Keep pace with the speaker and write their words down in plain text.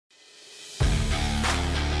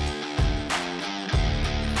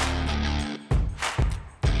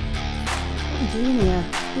doing here?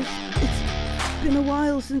 It's been a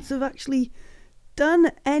while since I've actually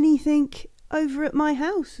done anything over at my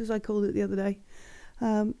house, as I called it the other day.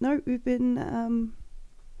 No, we've been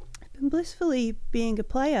blissfully being a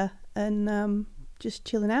player and just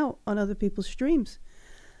chilling out on other people's streams.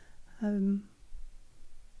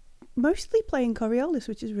 Mostly playing Coriolis,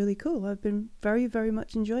 which is really cool. I've been very, very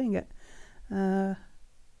much enjoying it.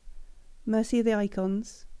 Mercy of the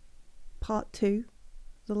Icons, Part 2,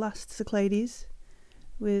 The Last Cyclades,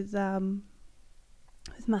 with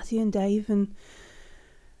Matthew and Dave and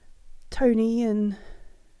Tony and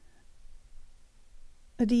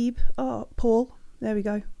Adib. Oh, Paul. There we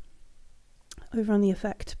go. Over on the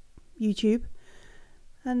Effect YouTube.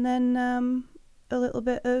 And then a little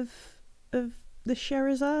bit of the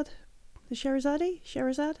Sherazad. The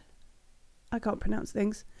Sherazad? I can't pronounce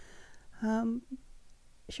things.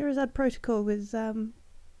 Sherazad Protocol with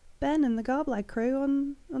Ben and the Garblag crew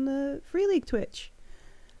on the Free League Twitch.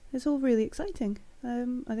 It's all really exciting.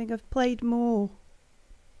 I think I've played more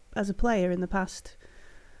as a player in the past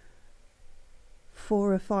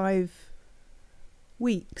 4 or 5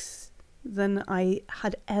 weeks than I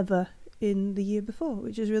had ever in the year before,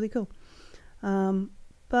 which is really cool.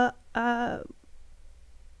 But the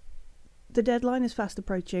deadline is fast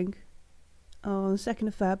approaching. On the 2nd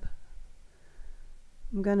of Feb,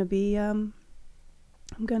 I'm gonna be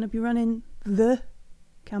running the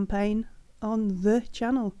campaign on the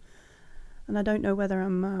channel, and I don't know whether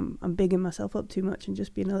I'm bigging myself up too much and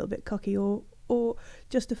just being a little bit cocky, or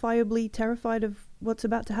justifiably terrified of what's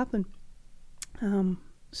about to happen.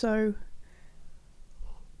 So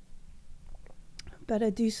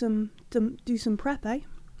better do some prep, eh?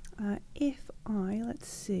 Let's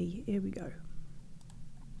see, here we go.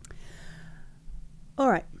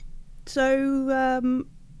 Alright, so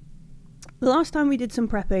the last time we did some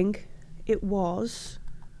prepping,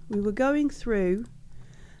 we were going through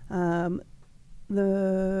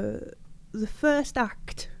the first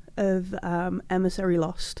act of Emissary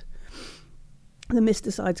Lost, the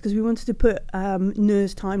Mysticides, because we wanted to put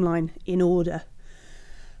Nur's timeline in order,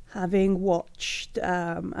 having watched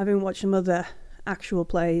some other actual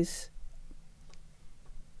plays.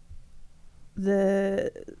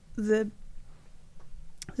 The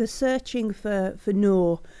searching for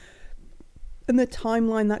Nur and the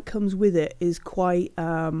timeline that comes with it is quite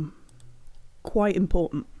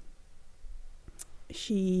important.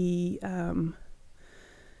 You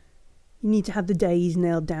need to have the days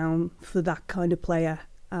nailed down for that kind of player,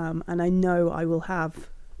 and I know I will have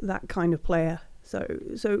that kind of player.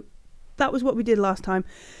 So that was what we did last time.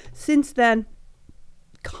 Since then,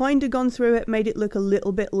 kind of gone through it, made it look a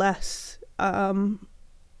little bit less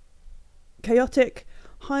chaotic,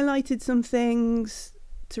 highlighted some things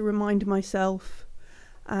to remind myself,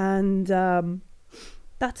 and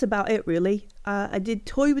that's about it really. I did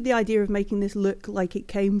toy with the idea of making this look like it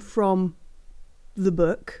came from the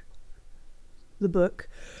book,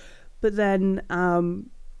 but then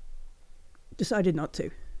decided not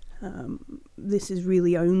to. This is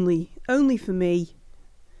really only for me,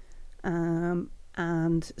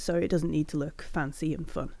 and so it doesn't need to look fancy and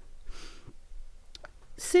fun.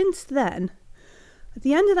 Since then, at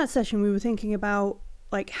the end of that session, we were thinking about,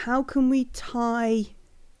 like, how can we tie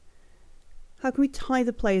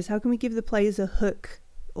the players? How can we give the players a hook?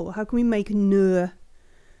 Or how can we make Nur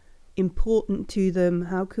important to them?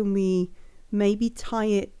 How can we maybe tie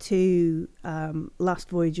it to Last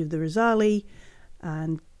Voyage of the Rosali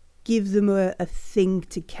and give them a thing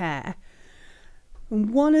to care?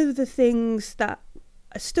 And one of the things that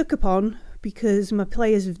I stuck upon, because my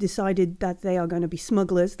players have decided that they are going to be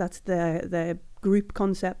smugglers, that's their group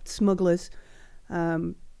concept, smugglers.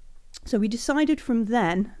 So we decided from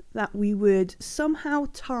then that we would somehow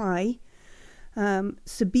tie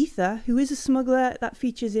Sabitha, who is a smuggler that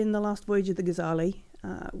features in The Last Voyage of the Ghazali,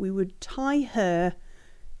 we would tie her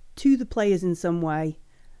to the players in some way,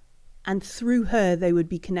 and through her they would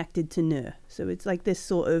be connected to Nur. So it's like this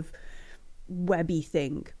sort of webby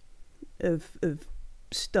thing of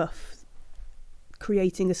stuff,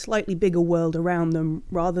 creating a slightly bigger world around them,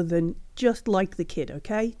 rather than just like the kid,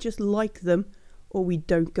 okay? Just like them, or we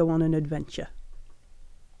don't go on an adventure.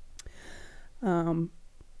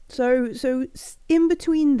 So in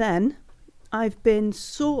between then, I've been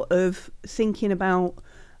sort of thinking about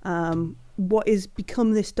what has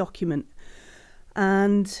become this document.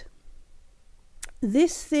 And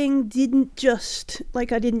this thing didn't just, I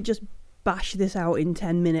didn't just bash this out in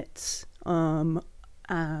 10 minutes. And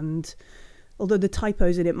although the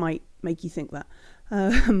typos in it might make you think that.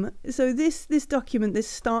 So this document, this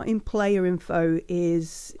starting player info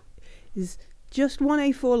is just 1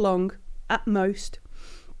 A4 long at most.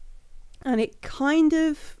 And it kind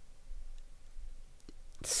of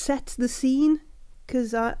sets the scene,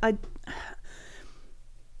 because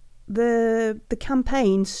the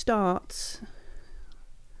campaign starts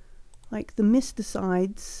like the mist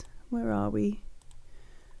decides. Where are we?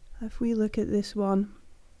 If we look at this one,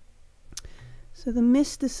 so the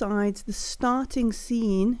mist decides the starting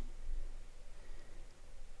scene,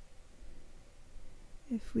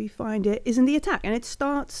 if we find it, is in the attack, and it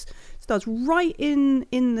starts right in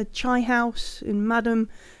the chai house, in Madame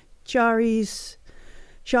Chari's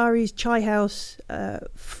chai house,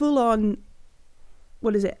 full on,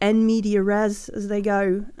 what is it, en media res as they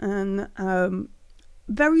go, and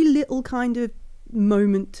very little kind of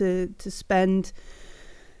moment to spend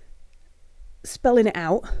spelling it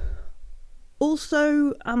out.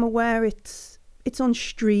 Also, I'm aware it's on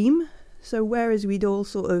stream, so whereas we'd all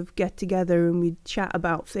sort of get together and we'd chat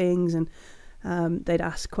about things, and they'd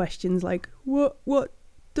ask questions like, what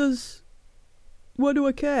do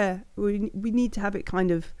I care? We need to have it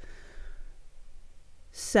kind of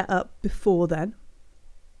set up before then.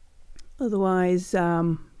 Otherwise,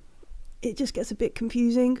 it just gets a bit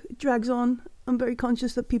confusing. It drags on. I'm very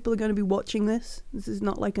conscious that people are going to be watching this. This is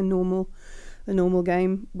not like a normal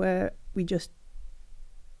game where we just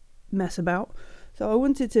mess about. So I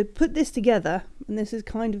wanted to put this together, and this is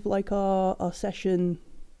kind of like our session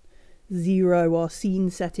 0, our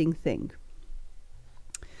scene setting thing.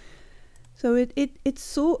 So it's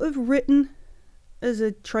sort of written as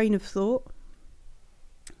a train of thought,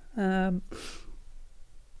 and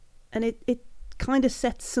it kind of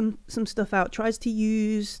sets some stuff out, tries to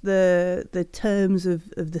use the terms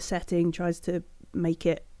of the setting, tries to make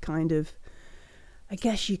it kind of, I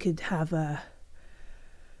guess you could have a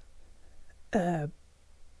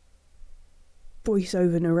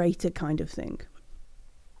voiceover narrator kind of thing.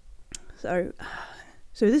 So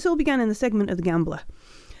this all began in the segment of The Gambler,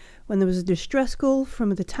 when there was a distress call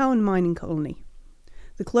from the Town mining colony.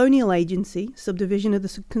 The Colonial Agency, subdivision of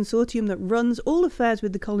the consortium that runs all affairs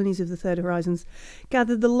with the colonies of the Third Horizons,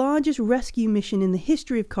 gathered the largest rescue mission in the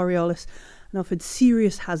history of Coriolis and offered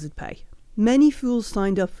serious hazard pay. Many fools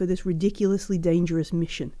signed up for this ridiculously dangerous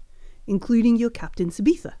mission, including your captain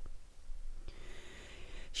Sabitha.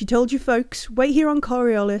 She told you folks, wait here on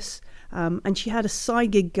Coriolis, and she had a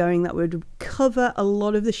side gig going that would cover a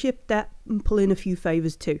lot of the ship debt and pull in a few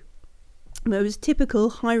favours too. But it was typical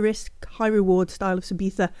high risk, high reward style of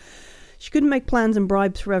Sabitha. She couldn't make plans and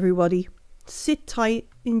bribes for everybody. Sit tight,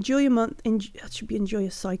 enjoy your month, that should be enjoy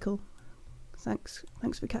a cycle. Thanks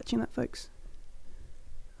for catching that, folks.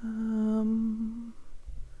 Enjoy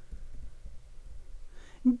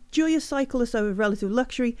your cycle or so of relative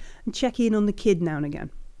luxury, and check in on the kid now and again.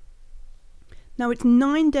 Now it's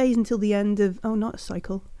 9 days until the end of, oh, not a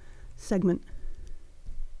cycle, segment.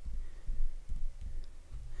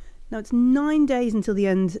 Now it's 9 days until the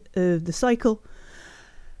end of the cycle.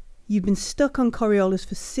 You've been stuck on Coriolis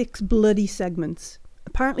for 6 bloody segments.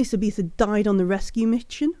 Apparently Sabitha died on the rescue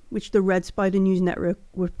mission, which the Red Spider News Network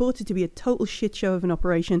reported to be a total shit show of an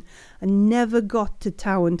operation, and never got to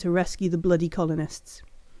Towan to rescue the bloody colonists.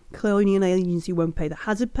 Colonial Agency won't pay the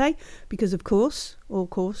hazard pay because of course,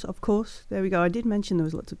 there we go, I did mention there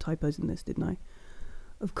was lots of typos in this, didn't I?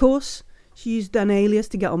 Of course, she used an alias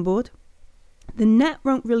to get on board. The net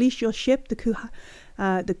won't release your ship, the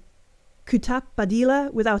Kutap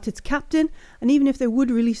Badila, without its captain, and even if they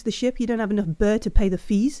would release the ship, you don't have enough burr to pay the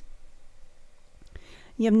fees.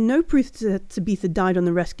 You have no proof that Sabitha died on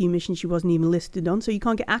the rescue mission she wasn't even listed on, so you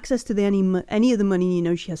can't get access to any of the money you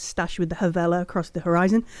know she has stashed with the Havela across the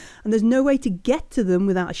horizon, and there's no way to get to them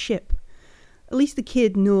without a ship. At least the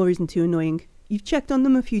kid, Noor, isn't too annoying. You've checked on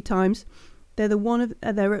them a few times. They're at one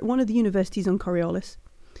of the universities on Coriolis.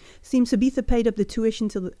 Seems Sabitha paid up the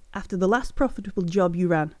tuition after the last profitable job you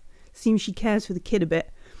ran. Seems she cares for the kid a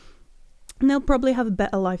bit. And they'll probably have a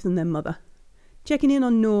better life than their mother. Checking in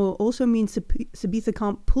on Noor also means Sabitha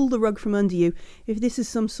can't pull the rug from under you if this is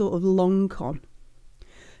some sort of long con.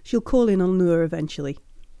 She'll call in on Noor eventually.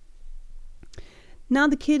 Now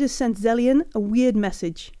the kid has sent Zellian a weird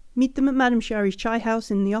message. Meet them at Madame Shari's chai house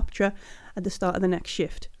in the Optra at the start of the next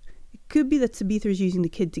shift. It could be that Sabitha is using the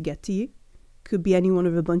kid to get to you. Could be any one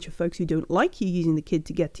of a bunch of folks who don't like you using the kid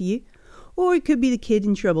to get to you. Or it could be the kid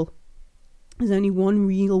in trouble. There's only one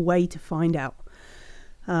real way to find out.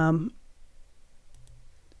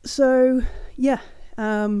 So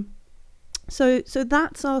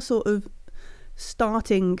that's our sort of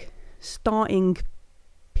starting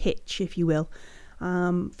pitch, if you will.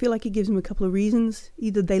 Feel like it gives them a couple of reasons.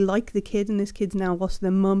 Either they like the kid and this kid's now lost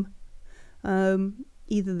their mum.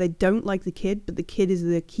 Either they don't like the kid, but the kid is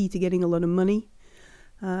the key to getting a lot of money.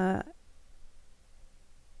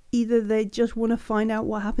 either they just want to find out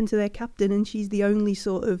what happened to their captain and she's the only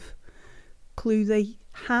sort of clue they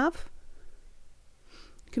have.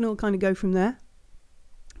 You can all kind of go from there.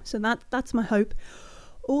 So that's my hope.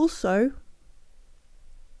 Also,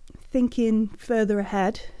 thinking further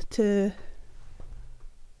ahead to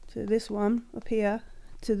this one up here,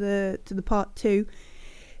 to the part 2,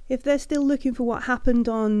 if they're still looking for what happened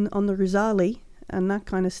on the Rosali and that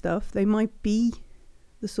kind of stuff, they might be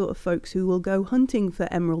the sort of folks who will go hunting for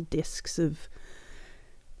emerald discs of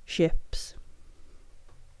ships.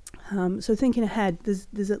 So thinking ahead,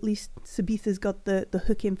 there's at least Sabitha's got the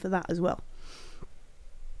hook in for that as well.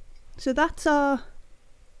 So that's our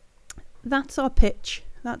pitch.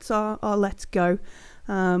 That's our let's go.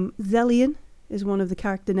 Zellian is one of the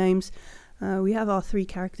character names. We have our 3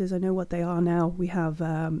 characters. I know what they are now. We have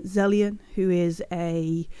Zellian, who is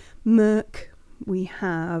a merc. We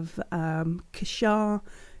have Kashar,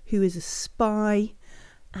 who is a spy.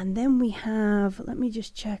 And then we have, let me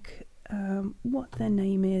just check what their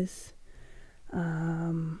name is.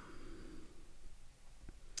 No,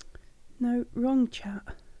 wrong chat.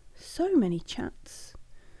 So many chats.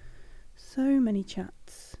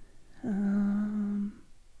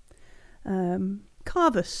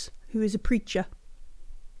 Carvus, who is a preacher.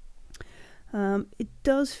 It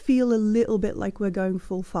does feel a little bit like we're going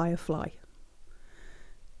full Firefly.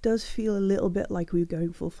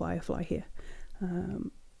 Here.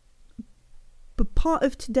 But part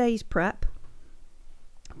of today's prep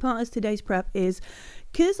is,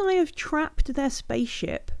 because I have trapped their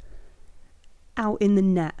spaceship out in the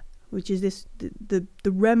net, which is the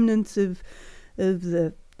remnants of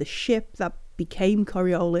the ship that became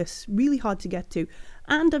Coriolis, really hard to get to,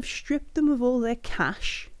 and I've stripped them of all their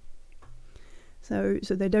cash. So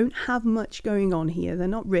they don't have much going on here. They're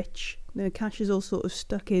not rich. Their cash is all sort of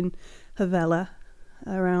stuck in Havela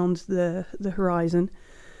around the horizon.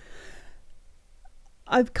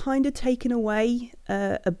 I've kind of taken away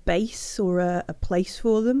a base or a place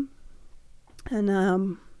for them.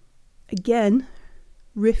 And again,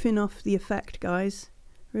 riffing off the effect, guys.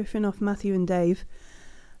 Riffing off Matthew and Dave.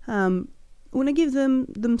 I want to give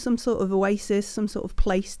them some sort of oasis, some sort of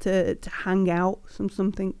place to hang out,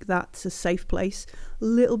 something that's a safe place. A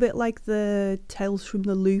little bit like the Tales from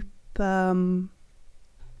the Loop.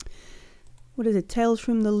 What is it? Tales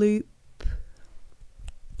from the Loop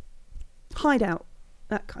hideout,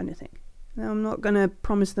 that kind of thing. Now, I'm not going to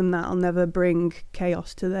promise them that I'll never bring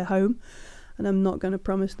chaos to their home, and I'm not going to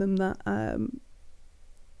promise them that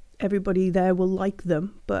everybody there will like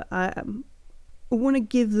them, but I want to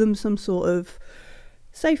give them some sort of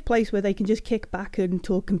safe place where they can just kick back and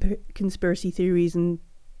talk conspiracy theories, and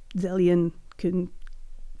Zellian can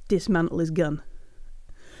dismantle his gun.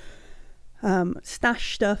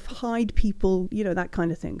 Stash stuff, hide people, you know, that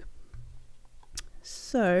kind of thing.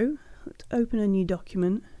 So, let's open a new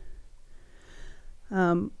document.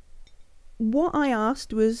 What I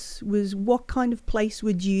asked was what kind of place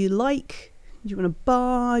would you like? Do you want a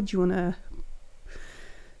bar? Do you want a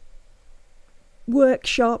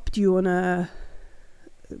workshop? Do you want a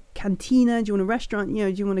cantina? Do you want a restaurant? You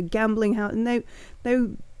know, do you want a gambling house? And they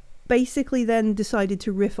basically then decided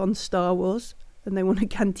to riff on Star Wars, and they want a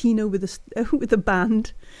cantina with a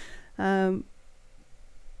band. So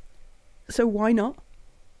why not?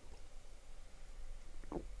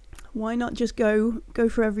 Why not just go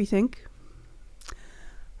for everything?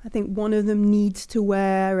 I think one of them needs to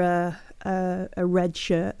wear a red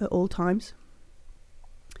shirt at all times.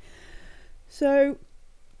 So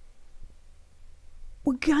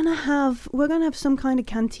we're gonna have some kind of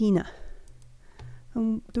cantina.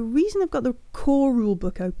 And the reason I've got the core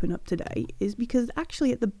rulebook open up today is because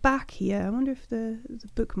actually at the back here, I wonder if the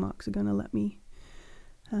bookmarks are gonna let me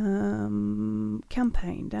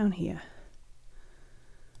campaign down here.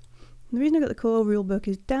 The reason I got the core rulebook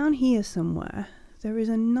is down here somewhere. There is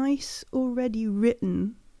a nice already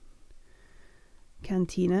written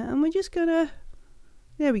cantina, and we're just gonna,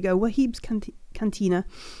 there we go, Wahib's cantina,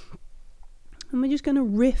 and we're just gonna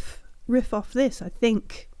riff off this. I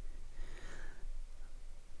think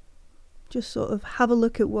just sort of have a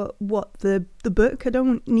look at what the book. I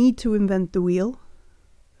don't need to invent the wheel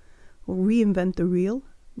or reinvent the reel.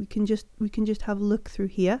 We can just have a look through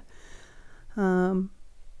here.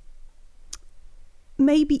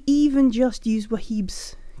 Maybe even just use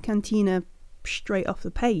Wahib's cantina straight off the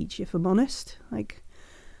page, if I'm honest. Like,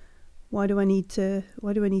 why do I need to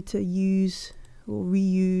use or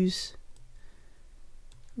reuse,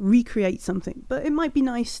 recreate something? But it might be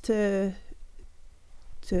nice to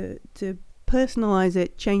personalize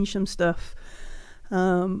it, change some stuff,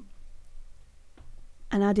 and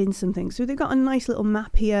add in some things. So they've got a nice little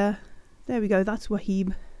map here. There we go, that's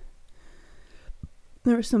Wahib.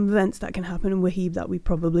 there are some events that can happen in Wahib that we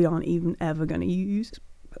probably aren't even ever going to use.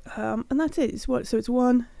 And that's it. It's what? So it's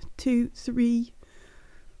 1, 2, 3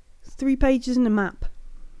 pages in a map.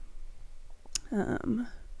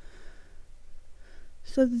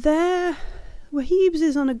 So there, Wahib's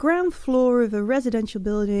is on a ground floor of a residential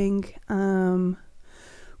building.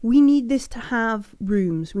 We need this to have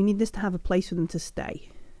rooms. We need this to have a place for them to stay.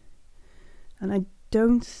 And I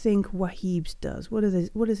don't think Wahib's does. What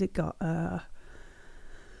has it got? An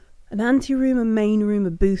anteroom, a main room,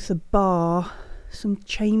 a booth, a bar, some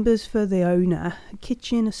chambers for the owner, a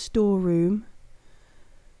kitchen, a storeroom.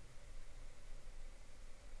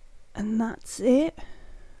 And that's it.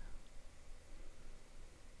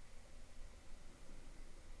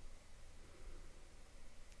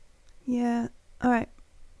 Yeah, alright.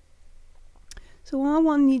 So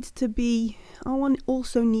R1 needs to be, R1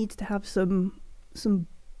 also needs to have some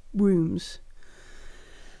rooms.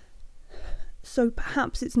 So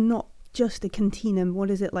perhaps it's not just a cantina. What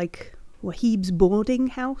is it, like Wahib's boarding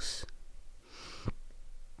house?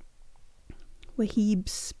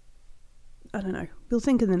 Wahib's, I don't know. We'll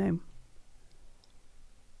think of the name.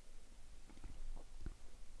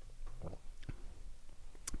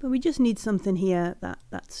 But we just need something here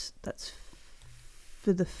that's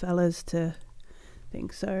for the fellas to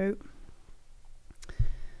think. So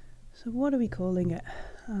what are we calling it?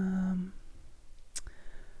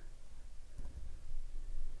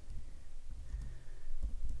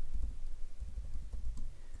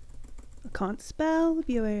 I can't spell.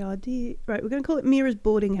 B-O-A-R-D. Right, we're going to call it Mira's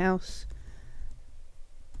boarding house.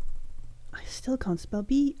 I still can't spell.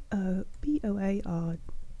 B-O-A-R.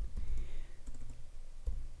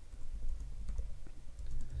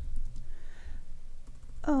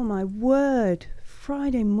 Oh my word,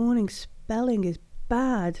 Friday morning spelling is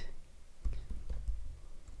bad.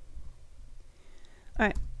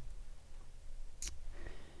 Alright.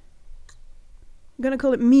 I'm going to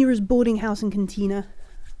call it Mira's boarding house and cantina.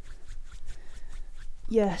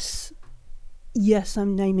 Yes. Yes,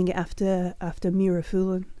 I'm naming it after Mira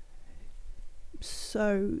Fulon.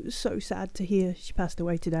 So sad to hear she passed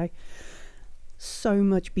away today. So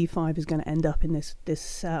much B5 is going to end up in this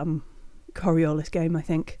Coriolis game, I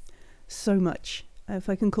think. So much. If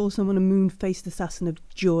I can call someone a moon-faced assassin of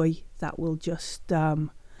joy, that will just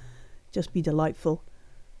be delightful.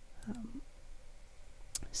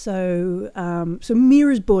 So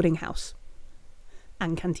Mira's boarding house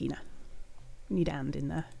and cantina. We need "and" in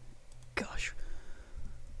there. Gosh,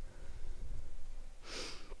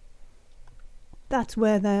 that's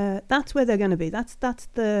where they're going to be. That's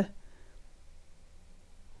the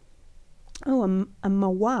a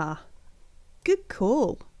Mawa. Good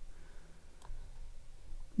call.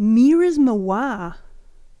 Mira's Mawa.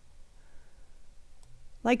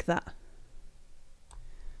 Like that.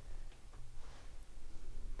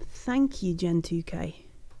 Thank you, Gen 2K.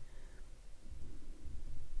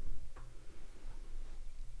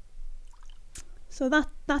 So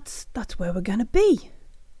that's where we're gonna be.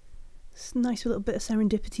 It's a nice little bit of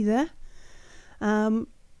serendipity there.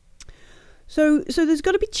 So there's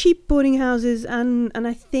got to be cheap boarding houses, and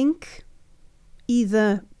I think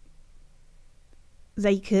either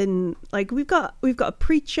they can, like, we've got a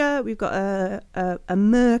preacher, we've got a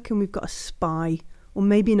merc, and we've got a spy, or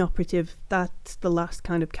maybe an operative. That's the last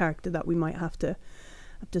kind of character that we might have to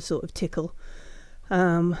sort of tickle.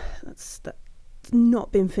 That's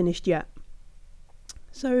not been finished yet.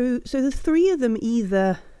 So the three of them,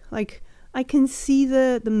 either, like, I can see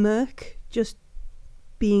the merc just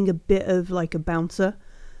being a bit of like a bouncer,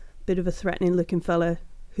 bit of a threatening looking fella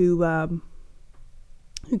who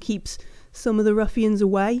keeps some of the ruffians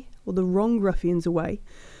away, or the wrong ruffians away.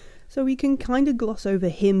 So we can kind of gloss over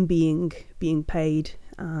him being paid.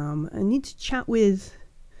 I need to chat with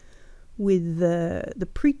the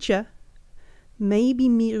preacher. Maybe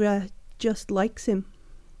Mira just likes him.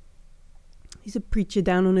 He's a preacher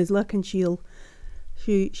down on his luck, and she's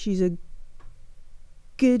a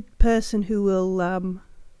good person who will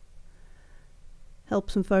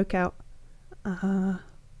help some folk out. And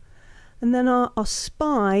then our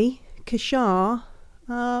spy, Kashar,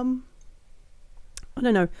 I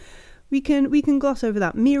don't know. We can gloss over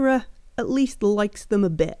that. Mira at least likes them a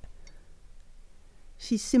bit.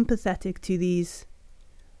 She's sympathetic to these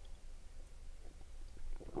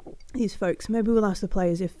folks. Maybe we'll ask the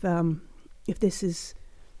players if this is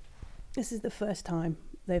the first time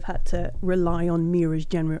they've had to rely on Mira's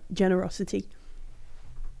generosity.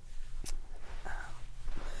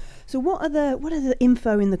 So what other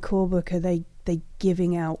info in the core book are they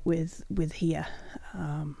giving out with here?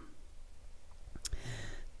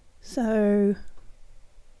 So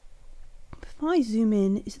if I zoom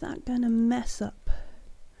in, is that going to mess up?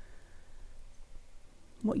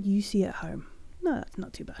 what you see at home. No, that's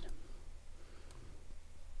not too bad.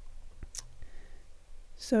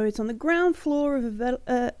 So it's on the ground floor of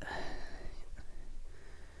a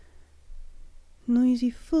noisy,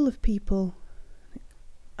 full of people.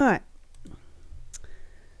 All right.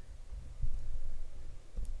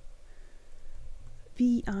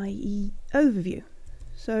 VIE overview.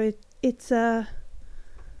 So it's a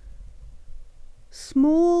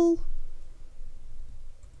small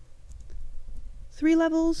 3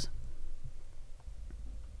 levels.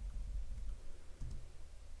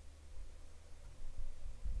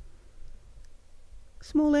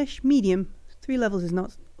 Smallish, medium. 3 levels is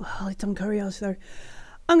not. Well, it's on Coriolis, so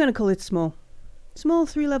I'm going to call it small. Small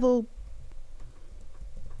 3 level.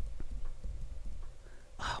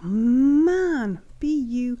 Oh man,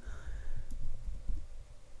 BU.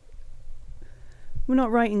 We're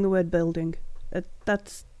not writing the word building.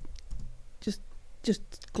 That's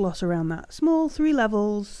just gloss around that. Small 3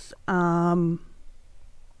 levels.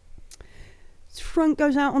 Its front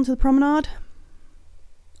goes out onto the promenade.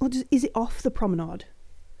 Or is it off the promenade?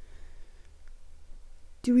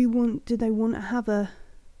 Do they want to have a...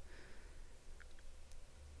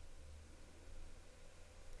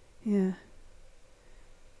 Yeah.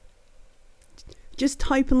 Just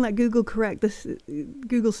type and let Google correct this.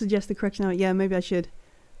 Google suggest the correction out. Yeah, maybe I should.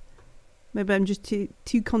 Maybe I'm just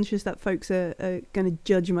too conscious that folks are going to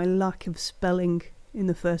judge my lack of spelling in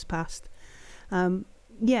the first pass.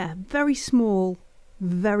 Yeah, very small,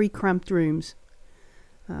 very cramped rooms.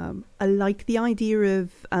 I like the idea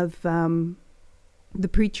of the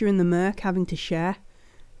preacher and the merc having to share,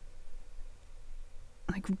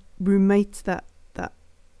 like roommates that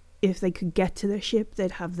if they could get to their ship,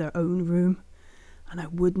 they'd have their own room, and I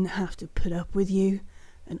wouldn't have to put up with you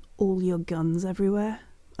and all your guns everywhere.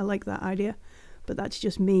 I like that idea, but that's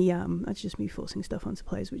just me. That's just me forcing stuff onto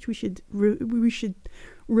players, which we should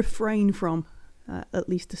refrain from, at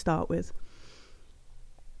least to start with.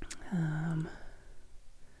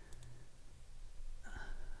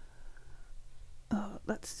 Oh,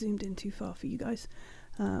 that's zoomed in too far for you guys.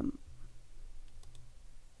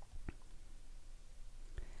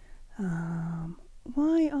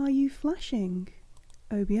 Why are you flashing,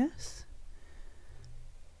 OBS?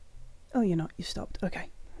 Oh, you're not. You stopped. Okay.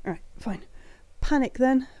 All right. Fine. Panic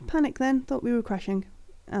then. Thought we were crashing.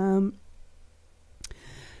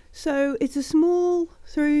 So it's a small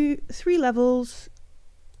through 3 levels.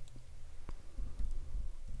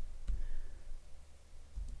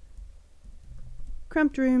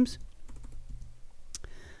 Cramped rooms.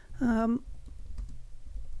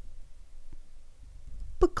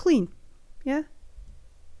 But clean. Yeah?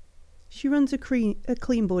 She runs a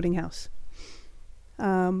clean boarding house.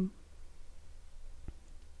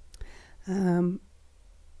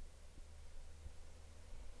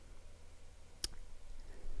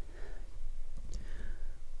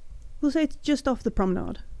 We'll say it's just off the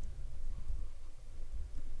promenade.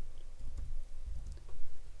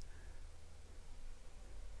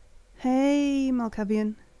 Hey,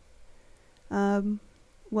 Malkavian.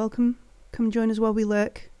 Welcome. Come join us while we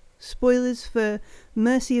lurk. Spoilers for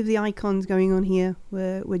Mercy of the Icons going on here.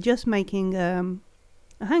 We're just making a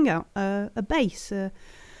hangout, a base, a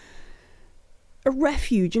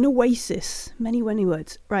refuge, an oasis. Many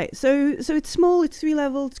words. Right, so it's small, it's 3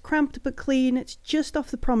 levels, it's cramped but clean, it's just off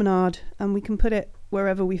the promenade, and we can put it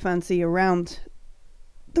wherever we fancy around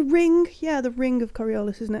the ring. Yeah, the ring of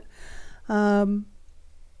Coriolis, isn't it?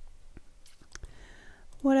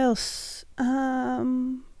 What else?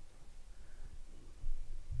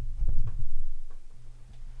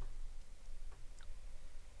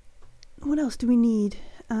 What else do we need?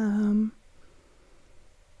 For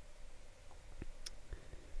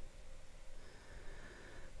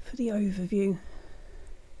the overview.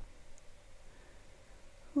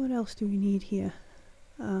 What else do we need here?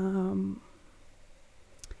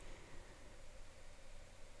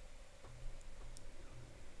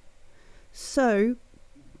 So,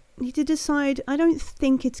 need to decide. I don't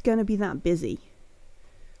think it's going to be that busy.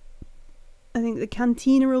 I think the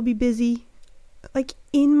cantina will be busy. Like,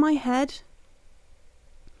 in my head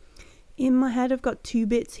I've got 2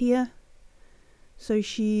 bits here. So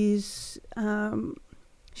she's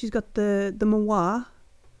got the Mawar,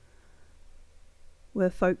 where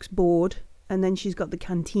folks board, and then she's got the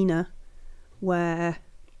cantina, where,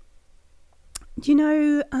 do you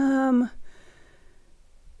know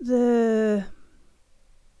the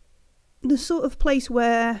sort of place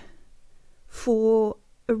where for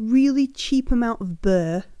a really cheap amount of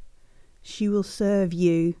beurre she will serve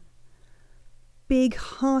you big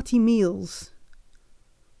hearty meals,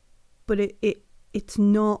 but it's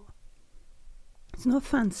not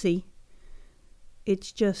fancy,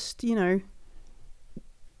 It's just, you know,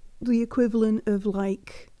 the equivalent of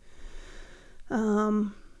like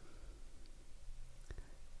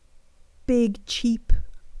big cheap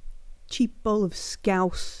bowl of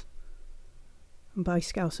scouse. And by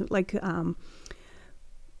scouse, like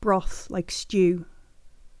broth, like stew.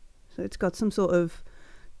 So it's got some sort of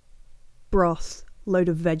broth, load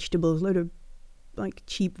of vegetables, load of like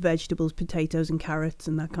cheap vegetables, potatoes and carrots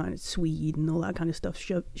and that kind of swede and all that kind of stuff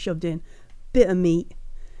shoved in. Bit of meat.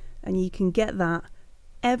 And you can get that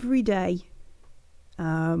every day.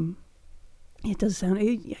 It does sound...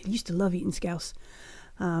 I used to love eating scouse.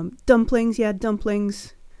 Dumplings, yeah,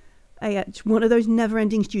 dumplings. It's one of those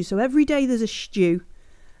never-ending stews. So every day there's a stew.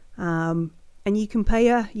 And you can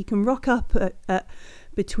you can rock up at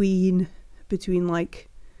between like...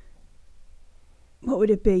 What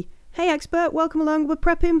would it be? Hey, expert, welcome along. We're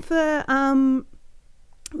prepping for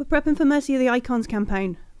Mercy of the Icons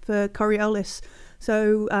campaign for Coriolis.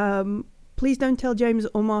 So please don't tell James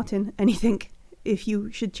or Martin anything if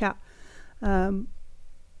you should chat. So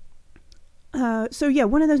yeah,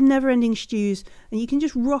 one of those never-ending stews, and you can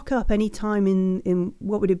just rock up any time in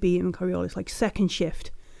what would it be in Coriolis, like second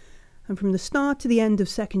shift. And from the start to the end of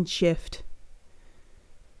second shift,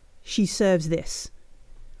 she serves this.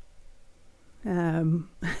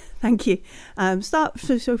 Thank you.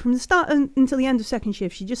 So from the start until the end of second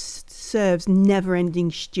shift, she just serves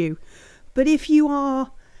never-ending stew. But if you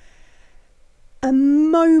are a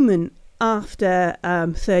moment after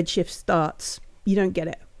third shift starts, you don't get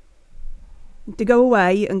it. To go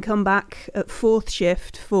away and come back at fourth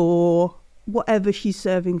shift for whatever she's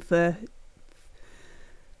serving for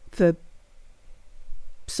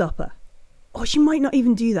supper. Or she might not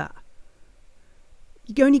even do that.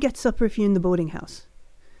 You only get supper if you're in the boarding house.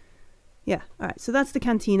 Yeah, alright, so that's the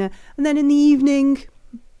cantina. And then in the evening,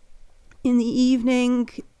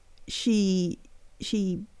 she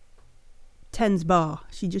tends bar.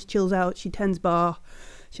 She just chills out, she tends bar,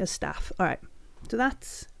 she has staff. Alright, so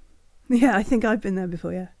that's... Yeah, I think I've been there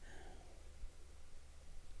before, yeah.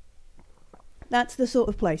 That's the sort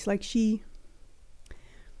of place, like she...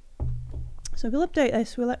 So we'll update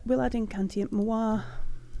this, we'll add in cantina. Moi.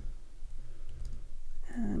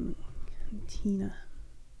 Cantina.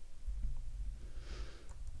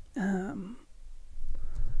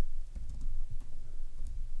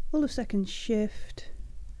 All of second shift.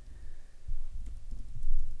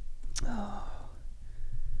 Oh.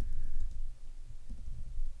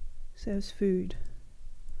 Serves food.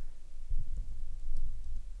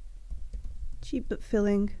 Cheap but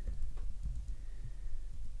filling.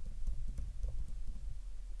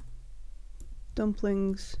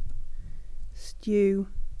 Dumplings. Stew.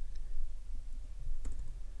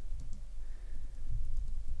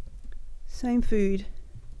 Same food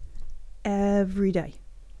every day.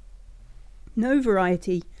 No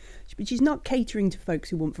variety. But she's not catering to folks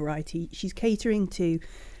who want variety. She's catering to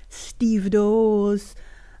stevedores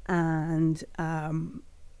and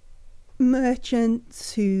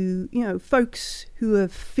merchants who, you know, folks who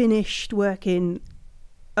have finished working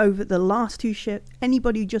over the last two shifts.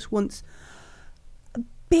 Anybody who just wants a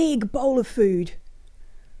big bowl of food.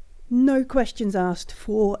 No questions asked,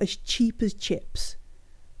 for as cheap as chips.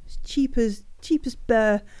 As cheap as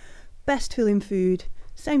best filling food.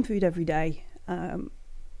 Same food every day.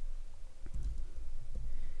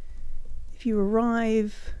 If you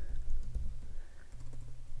arrive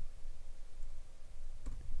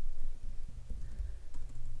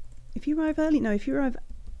early, no, if you arrive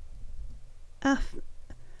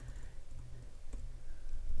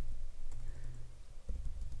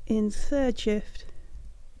in third shift,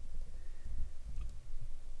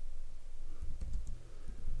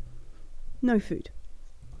 no food.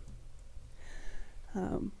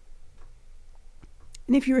 And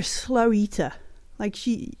if you're a slow eater, like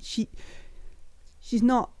she's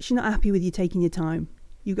not happy with you taking your time.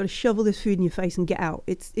 You've got to shovel this food in your face and get out.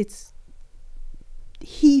 It's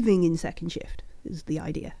heaving in second shift is the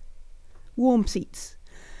idea. Warm seats.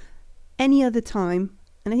 Any other time,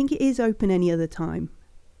 and I think it is open any other time.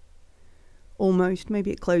 Almost,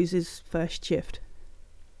 maybe it closes first shift.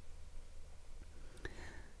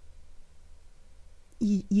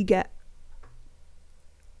 You get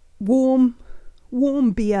warm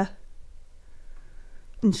beer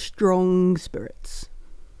and strong spirits.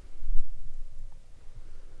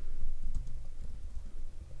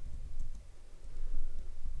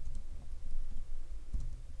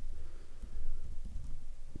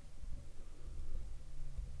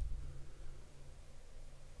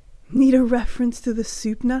 Need a reference to the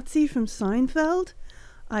soup Nazi from Seinfeld?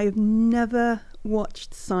 I have never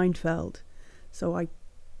watched Seinfeld, so I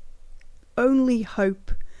only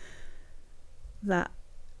hope that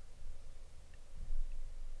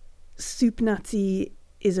Soup Nazi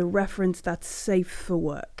is a reference that's safe for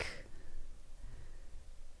work.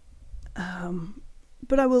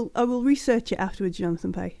 But I will research it afterwards,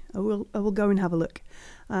 Jonathan Pay. I will go and have a look.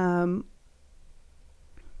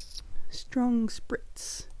 Strong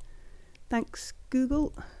spritz. Thanks,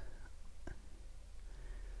 Google.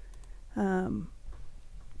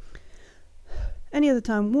 Any other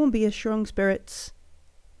time, warm beer, strong spirits.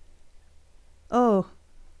 Oh,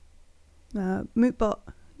 Mootbot.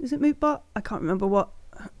 Is it Mootbot? I can't remember what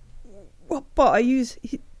bot I use.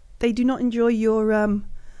 They do not enjoy your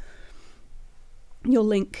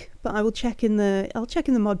link, but I will check in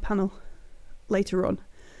the mod panel later on.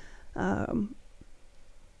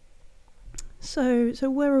 So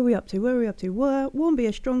where are we up to? Warm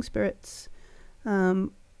beer, strong spirits.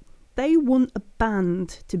 They want a band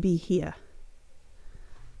to be here.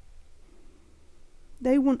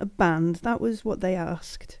 They want a band. That was what they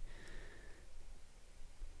asked.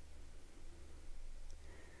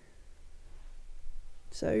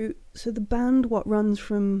 So the band, what, runs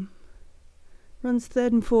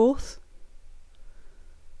third and fourth?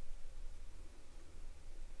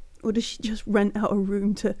 Or does she just rent out a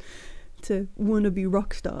room to wannabe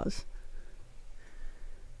rock stars?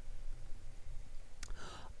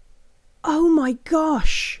 Oh my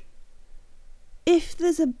gosh! If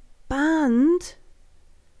there's a band,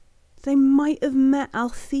 they might have met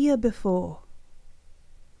Althea before.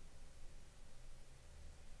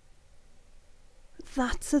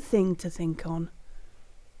 That's a thing to think on.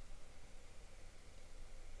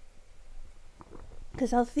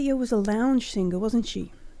 Because Althea was a lounge singer, wasn't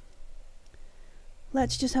she?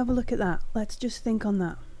 Let's just have a look at that. Let's just think on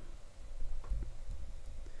that.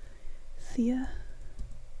 Thea.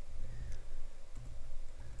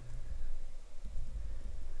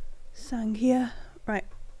 Sang here. Right.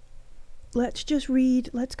 Let's just read.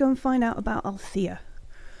 Let's go and find out about Althea.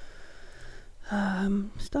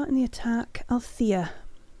 Starting the attack. Althea.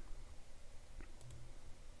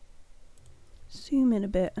 Zoom in a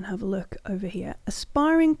bit and have a look over here.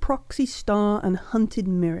 Aspiring proxy star and hunted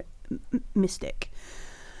mystic.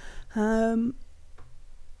 Althea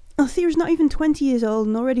is not even 20 years old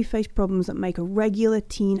and already faced problems that make a regular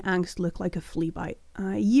teen angst look like a flea bite.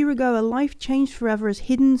 A year ago, her life changed forever as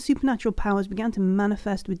hidden supernatural powers began to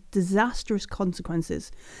manifest with disastrous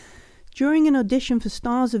consequences. During an audition for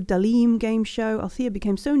Stars of Dalim game show, Althea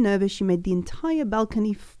became so nervous she made the entire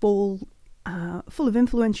balcony full of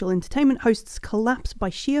influential entertainment hosts collapse by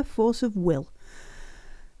sheer force of will.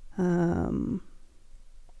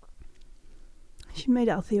 She made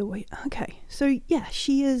Althea wait. Okay, so yeah,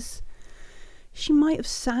 she might have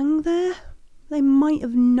sang there. They might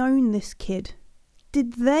have known this kid.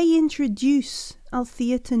 Did they introduce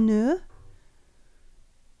Althea to Nur?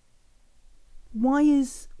 Why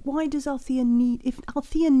does Althea need... If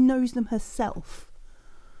Althea knows them herself,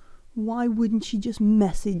 why wouldn't she just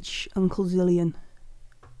message Uncle Zillion?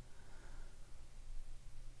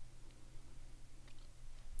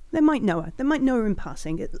 They might know her. They might know her in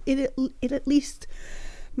passing. It at least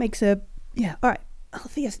makes her... Yeah, alright.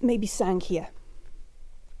 Althea maybe sang here.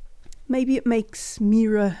 Maybe it makes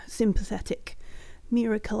Mira sympathetic.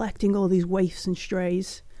 Mira collecting all these waifs and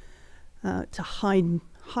strays to hide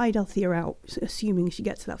Althea out, assuming she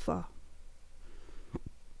gets that far.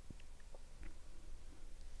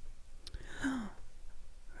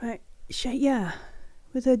 Right, yeah.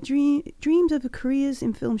 With her dreams of her careers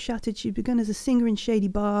in film shattered, she'd begun as a singer in shady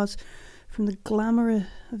bars. From the glamour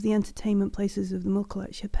of the entertainment places of the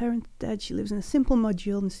Mulcolite, her parents dead, she lives in a simple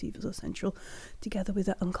module in Seversville Central, together with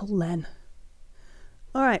her uncle Len.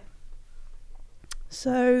 Alright.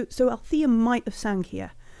 So Althea might have sang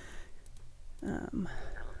here.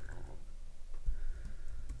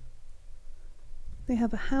 They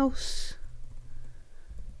have a house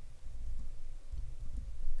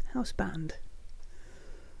band.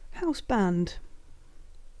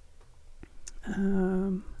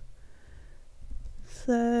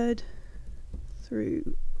 Third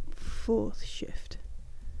through fourth shift.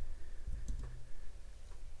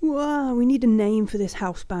 Wow, we need a name for this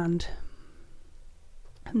house band.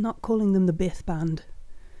 I'm not calling them the Bith Band.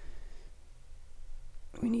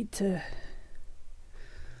 We need to...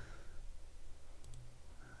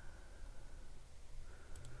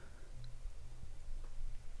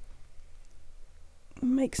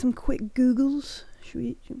 make some quick Googles.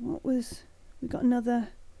 We got another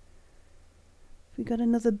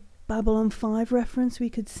Babylon 5 reference we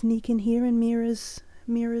could sneak in here in Mira's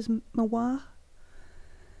Mawar.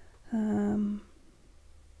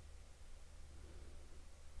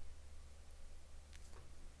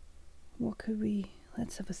 What could we...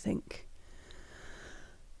 Let's have a think.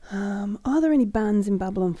 Are there any bands in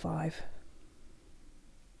Babylon 5?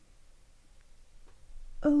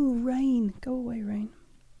 Oh, rain. Go away, rain.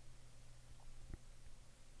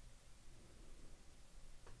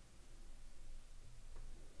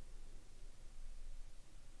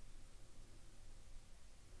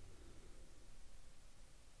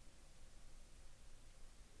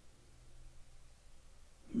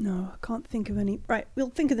 No, I can't think of any. Right, we'll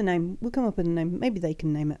think of the name. We'll come up with a name. Maybe they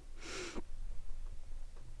can name it.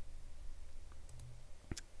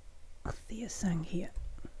 Thea sang here.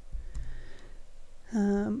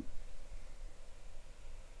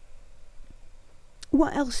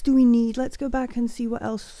 What else do we need? Let's go back and see what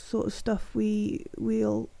else sort of stuff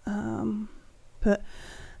we'll put.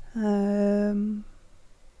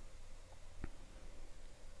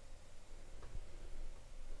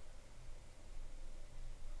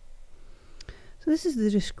 So this is the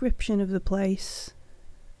description of the place.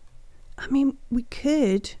 I mean, we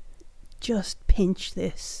could just pinch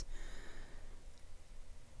this.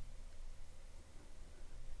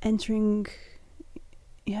 Entering,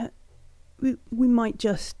 yeah, we might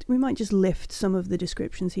just lift some of the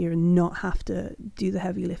descriptions here and not have to do the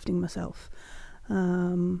heavy lifting myself.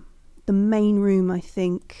 The main room, I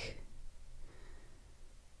think.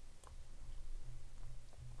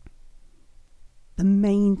 The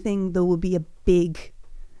main thing, there will be a big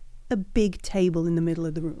table in the middle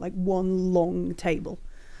of the room, like one long table.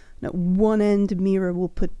 And at one end, Mira will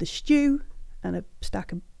put the stew and a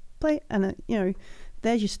stack of plate, and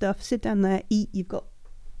there's your stuff. Sit down there, eat. You've got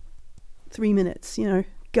 3 minutes.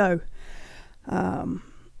 Go.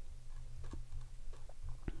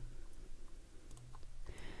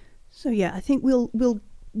 So yeah, I think we'll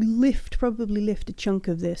probably lift a chunk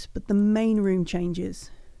of this, but the main room changes.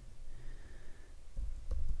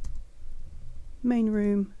 Main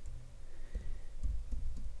room.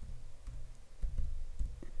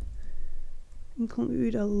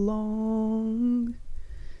 Include a long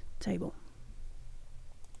table.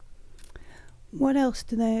 What else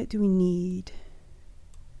do we need?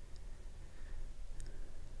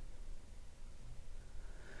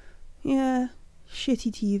 Yeah,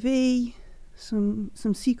 shitty TV, some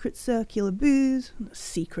secret circular booze. Not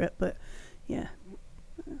secret, but yeah.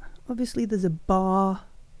 Obviously there's a bar.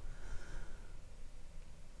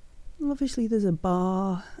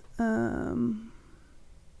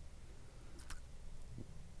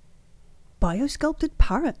 Biosculpted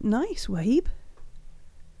parrot. Nice, Wahib.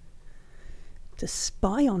 To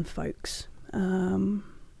spy on folks.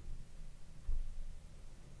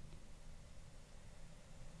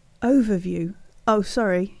 Overview. Oh,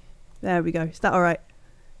 sorry. There we go. Is that all right?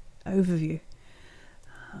 Overview.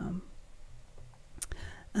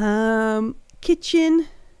 Kitchen.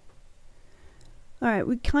 All right,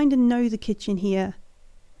 we kind of know the kitchen here.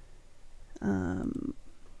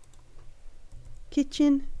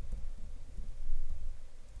 Kitchen.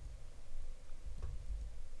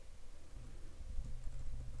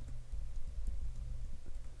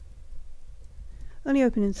 Only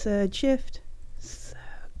open in third shift.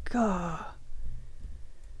 God.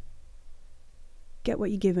 Get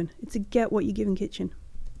what you're given. It's a get what you're given kitchen.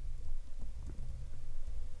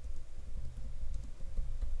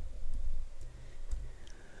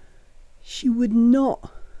 She would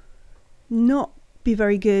not be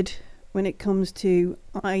very good when it comes to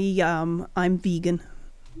I'm vegan.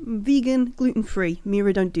 Vegan, gluten-free.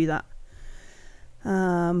 Mira, don't do that.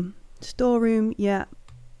 Storeroom, yeah.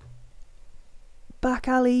 Back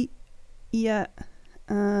alley, yeah.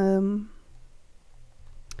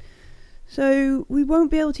 So we won't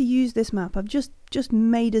be able to use this map. I've just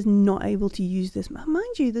made us not able to use this map.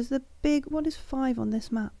 Mind you, there's the big, what is 5 on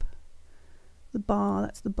this map? The bar,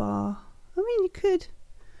 that's the bar. I mean,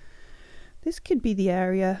 this could be the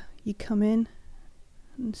area you come in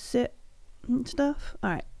and sit and stuff.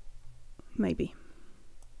 Alright, maybe.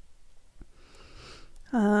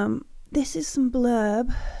 This is some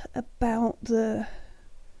blurb about the...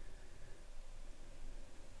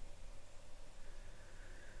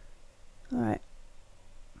 Alright.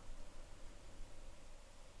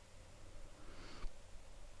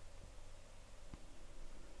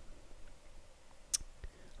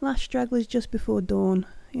 Last stragglers just before dawn.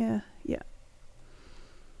 Yeah, yeah.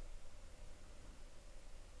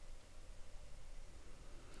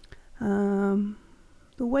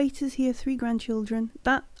 The waiters here, 3 grandchildren.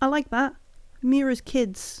 That, I like that. Mira's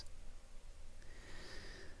kids.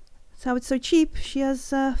 That's how it's so cheap. She has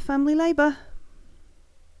family labour.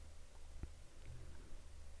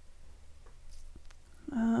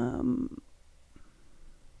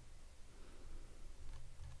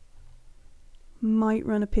 Might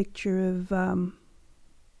run a picture of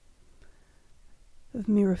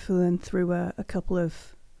Mirafulan through a couple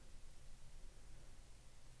of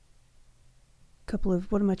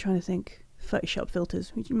what am I trying to think? Photoshop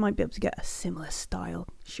filters. You might be able to get a similar style,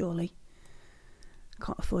 surely.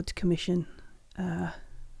 Can't afford to commission a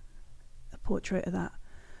portrait of that.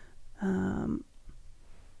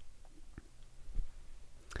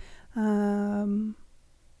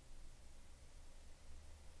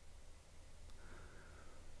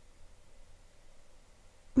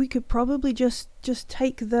 We could probably just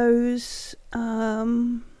take those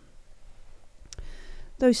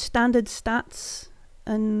standard stats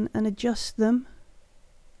and adjust them.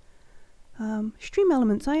 Stream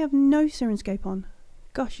elements. I have no Sirenscape on.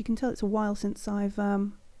 Gosh, you can tell it's a while since I've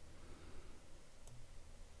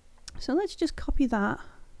so let's just copy that.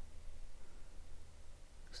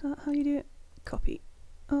 Is that how you do it? Copy.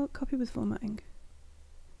 Oh, copy with formatting.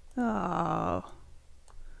 Oh.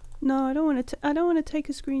 No, I don't want to. I don't want to take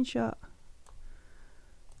a screenshot.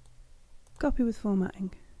 Copy with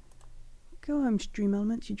formatting. Go home, Stream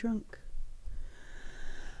Elements. You're drunk.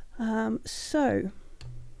 So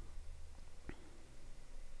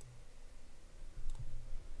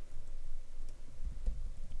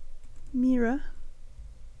Mira.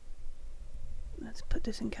 Let's put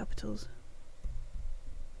this in capitals.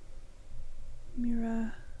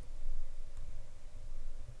 Mira.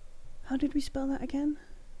 How did we spell that again?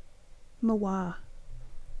 Mawa.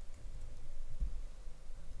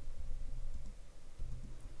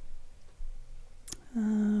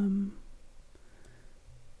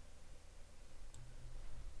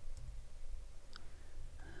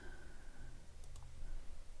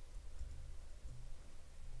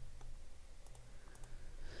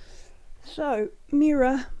 So,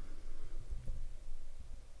 Mira.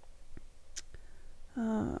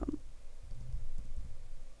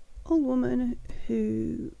 Old woman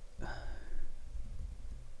who...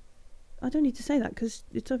 I don't need to say that because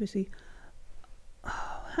it's obviously...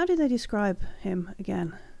 Oh, how do they describe him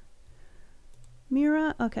again?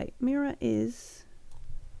 Mira, okay, Mira is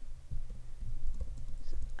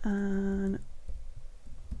an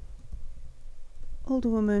older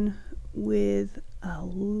woman with a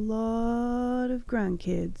lot of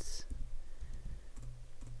grandkids.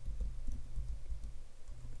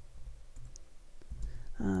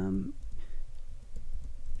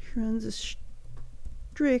 She runs a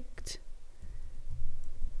strict,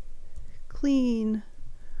 clean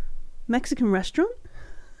Mexican restaurant,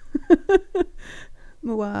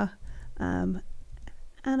 Mawa, and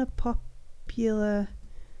a popular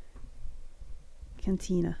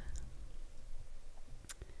cantina.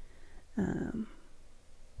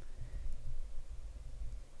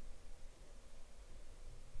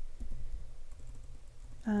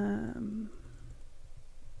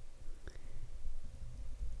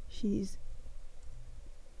 She's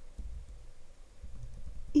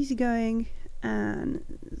easygoing and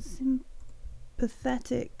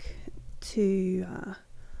sympathetic to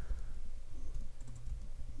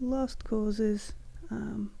lost causes,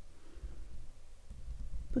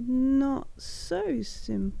 but not so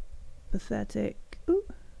sympathetic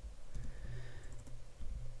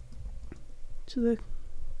to the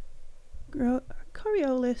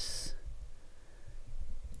Coriolis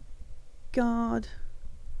guard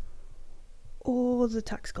or the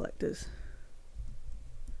tax collectors.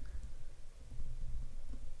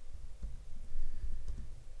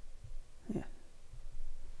 Yeah.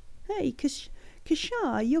 Hey,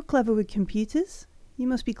 Kashar, you're clever with computers. You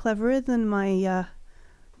must be cleverer than my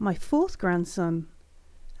my fourth grandson.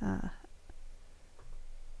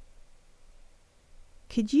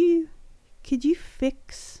 Could you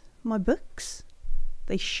fix my books?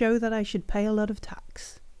 They show that I should pay a lot of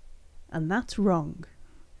tax, and that's wrong.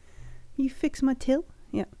 You fix my till?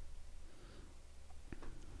 Yeah.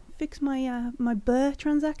 Fix my my burr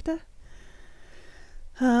transactor?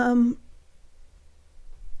 Oh,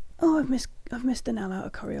 I've missed an L out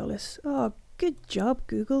of Coriolis. Oh, good job,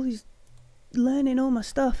 Google. He's learning all my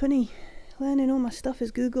stuff, isn't he? Learning all my stuff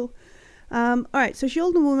is Google. Alright, so she's an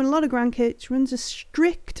older woman, a lot of grandkids, runs a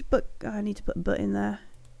strict, but I need to put a but in there.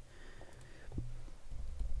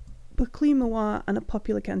 But clean Mawa and a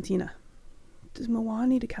popular cantina. Does Mawa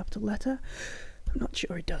need a capital letter? I'm not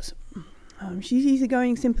sure it does. She's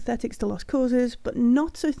easygoing, sympathetic to lost causes, but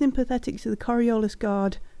not so sympathetic to the Coriolis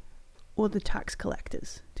guard or the tax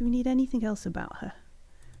collectors. Do we need anything else about her?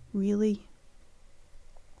 Really?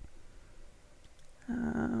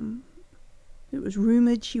 It was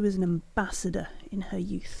rumoured she was an ambassador in her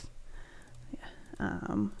youth. Yeah.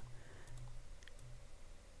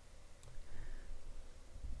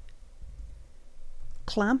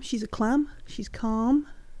 Clam. She's a clam. She's calm.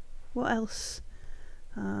 What else?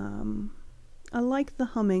 I like the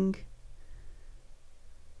humming.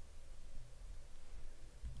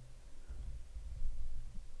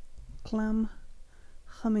 Clam,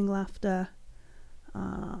 humming laughter.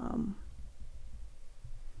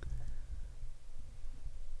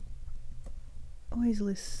 Always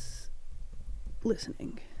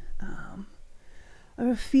listening. I have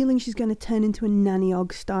a feeling she's going to turn into a Nanny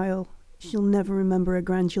Og style. She'll never remember her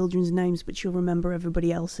grandchildren's names, but she'll remember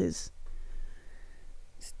everybody else's.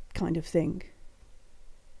 Kind of thing.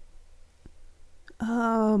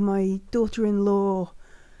 Oh, my daughter-in-law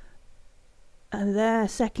and their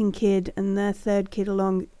second kid and their third kid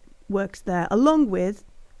works there, along with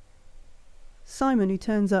Simon, who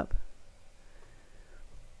turns up.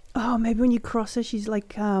 Oh, maybe when you cross her, she's like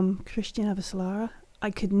Christian Avaslara.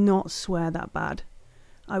 I could not swear that bad.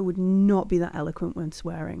 I would not be that eloquent when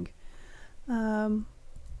swearing.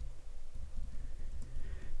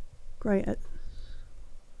 Great.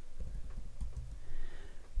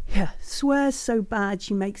 Yeah, swears so bad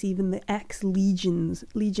she makes even the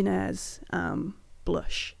legionnaires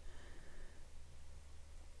blush.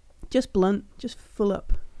 Just blunt, just full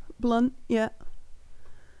up. Blunt, yeah.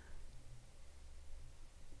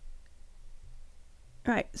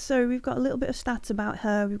 Right, so we've got a little bit of stats about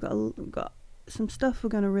her. We've got some stuff we're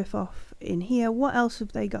going to riff off in here. What else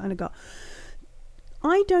have they kind of got?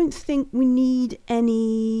 I don't think we need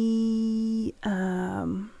any...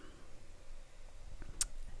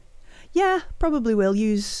 yeah, probably will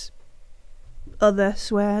use other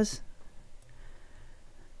swears.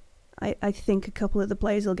 I think a couple of the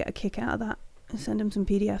players will get a kick out of that. Send them some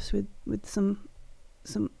PDFs with some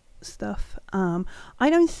stuff. I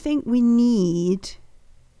don't think we need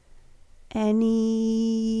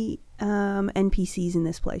any NPCs in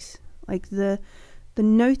this place. Like the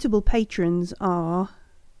notable patrons are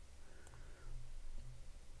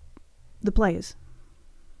the players.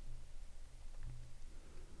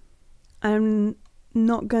 I'm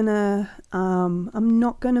not gonna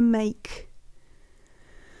make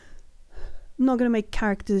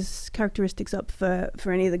characteristics up for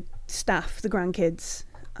any of the staff, the grandkids,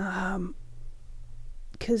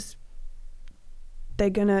 because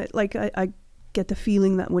they're gonna, like, I get the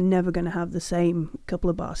feeling that we're never gonna have the same couple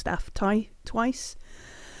of bar staff twice.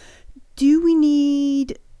 Do we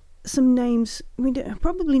need some names? We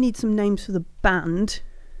probably need some names for the band,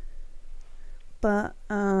 but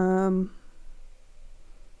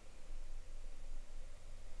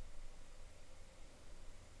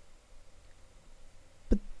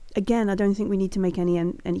again, I don't think we need to make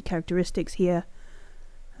any characteristics here.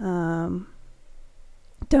 Don't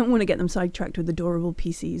want to get them sidetracked with adorable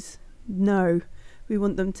PCs. No, we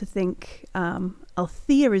want them to think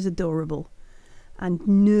Althea is adorable, and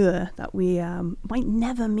Nur, that we might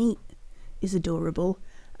never meet, is adorable,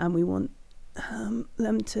 and we want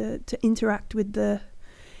them to interact with the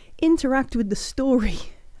story,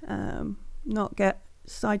 not get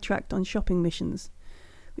sidetracked on shopping missions,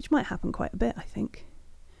 which might happen quite a bit, I think.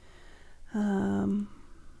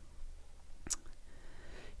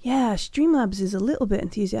 Yeah, Streamlabs is a little bit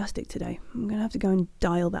enthusiastic today. I'm going to have to go and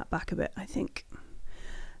dial that back a bit, I think.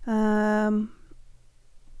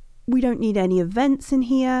 We don't need any events in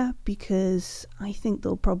here because I think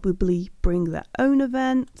they'll probably bring their own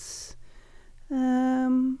events.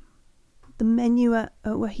 The menu at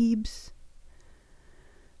Wahib's.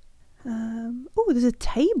 Oh, there's a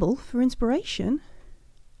table for inspiration.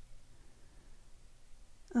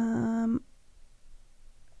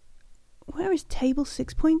 Where is table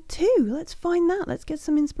 6.2? Let's find that. Let's get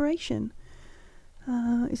some inspiration.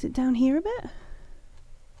 Is it down here a bit?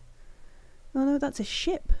 Oh no, that's a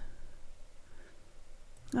ship.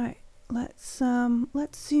 Alright, let's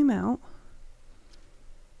zoom out.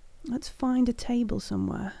 Let's find a table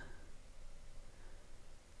somewhere.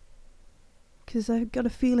 Because I've got a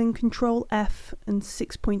feeling Control F and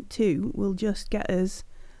 6.2 will just get us...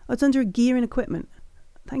 Oh, it's under gear and equipment.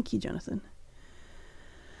 Thank you, Jonathan.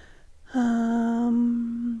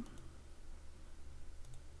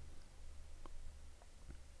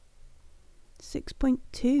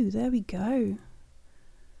 6.2, there we go.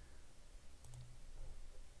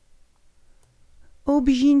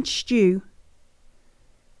 Aubergine stew.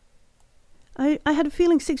 I had a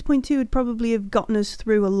feeling 6.2 would probably have gotten us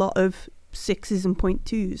through a lot of 6s and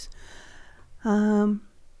 0.2s.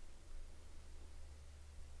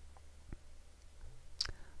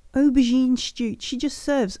 Aubergine stew. She just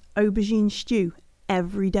serves aubergine stew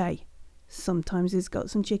every day. Sometimes it's got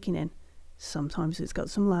some chicken in. Sometimes it's got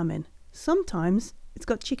some lamb in. Sometimes it's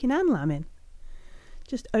got chicken and lamb in.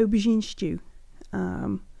 Just aubergine stew.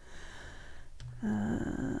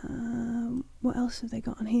 What else have they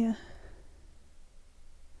got on here?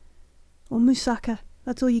 Or moussaka.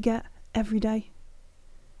 That's all you get every day.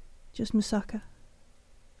 Just moussaka.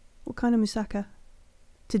 What kind of moussaka?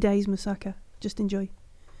 Today's moussaka. Just enjoy.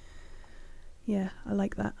 Yeah, I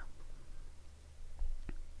like that.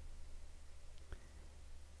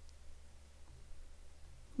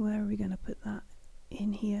 Where are we going to put that?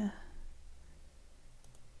 In here.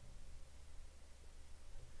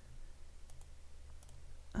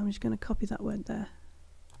 I'm just going to copy that word there.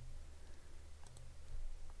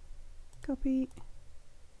 Copy.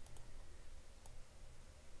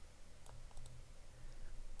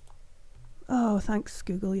 Oh, thanks,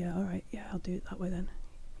 Google. Yeah, alright. Yeah, I'll do it that way then.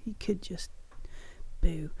 You could just...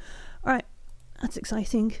 Boo. Alright, that's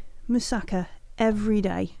exciting. Moussaka every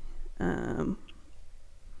day.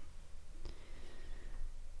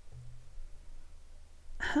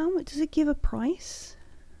 How much does it give a price?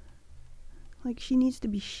 Like, she needs to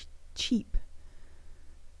be cheap.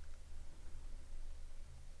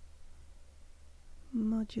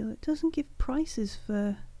 Modular. It doesn't give prices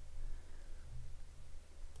for...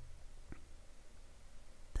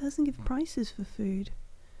 Doesn't give prices for food.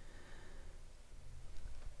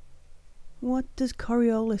 What does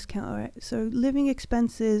Coriolis count? Alright, so living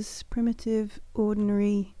expenses, primitive,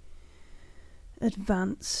 ordinary,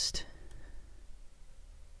 advanced.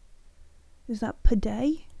 Is that per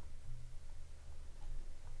day?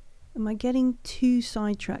 Am I getting too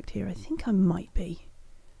sidetracked here? I think I might be.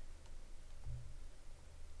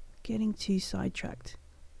 Getting too sidetracked.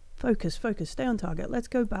 Focus, focus, stay on target. Let's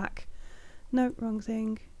go back. No, wrong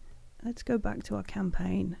thing. Let's go back to our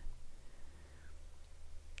campaign.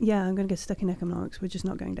 Yeah, I'm going to get stuck in economics. We're just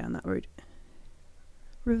not going down that route.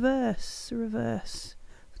 Reverse, reverse.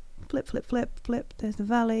 Flip, flip, flip, flip. There's the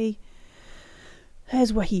valley.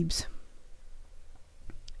 There's Wahib's.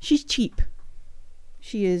 She's cheap.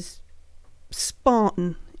 She is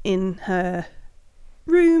Spartan in her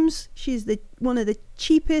rooms. She's one of the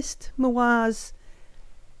cheapest Mawaz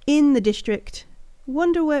in the district.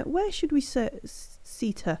 Wonder where should we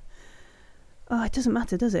seat her? Oh, it doesn't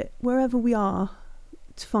matter, does it? Wherever we are,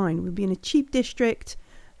 it's fine. We'll be in a cheap district.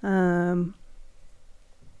 It'll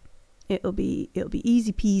be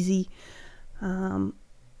easy peasy. And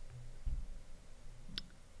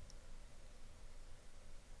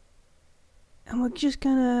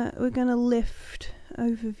we're gonna lift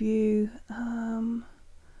overview.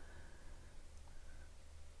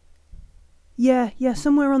 Yeah,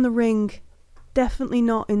 somewhere on the ring. Definitely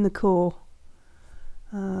not in the core.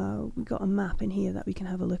 We got a map in here that we can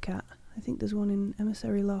have a look at. I think there's one in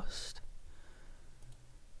Emissary Lost.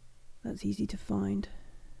 That's easy to find,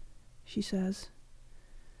 she says.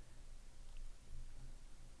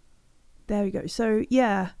 There we go. So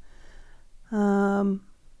yeah, if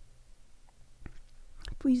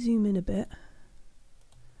we zoom in a bit.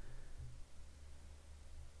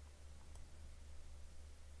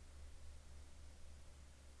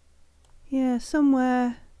 Yeah,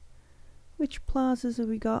 somewhere. Which plazas have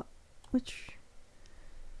we got? Which...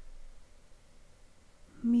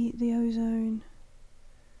 Meet the ozone.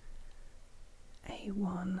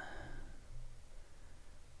 A1.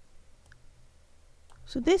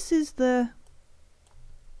 So this is the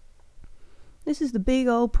big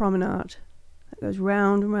old promenade that goes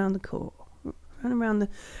round and round the core, round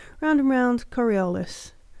and round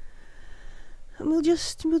Coriolis. And we'll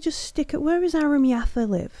just stick at, where does Aram Yatha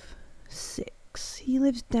live? 6. He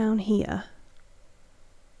lives down here.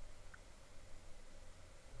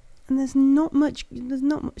 And there's not much,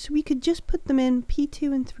 so we could just put them in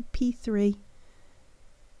P2 and P3.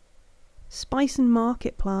 Spice and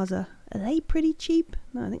Market Plaza. Are they pretty cheap?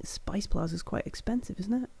 No, I think Spice Plaza is quite expensive,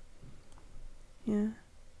 isn't it? Yeah.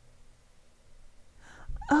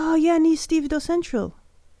 Oh, yeah, near Stevedore Central.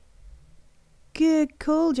 Good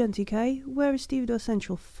call, Genty. Where is Stevedore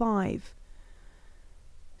Central? 5.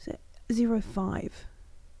 Is it 05?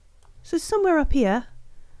 So somewhere up here.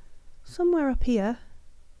 Somewhere up here.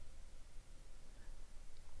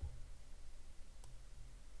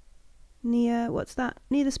 Near, what's that?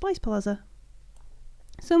 Near the Spice Plaza.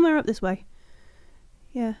 Somewhere up this way.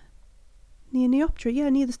 Yeah. Near Neoptra. Yeah,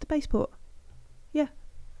 near the spaceport. Yeah.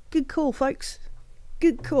 Good call, folks.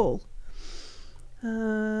 Good call.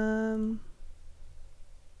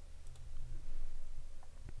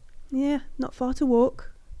 Yeah, not far to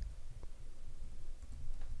walk.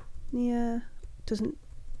 Near, doesn't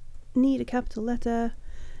need a capital letter.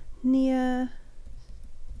 Near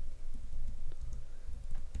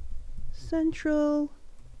Central.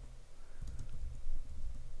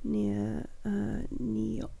 Near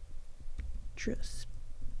Neoptra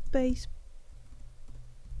Space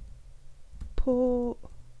Port.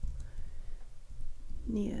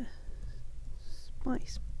 Near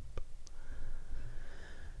Spice.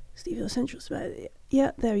 Steve Essential Spell.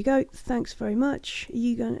 Yeah, there we go. Thanks very much. Are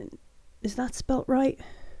you gonna... Is that spelt right?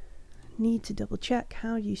 Need to double check.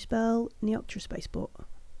 How do you spell Neoptra Spaceport?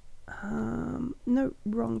 No,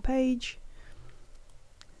 wrong page.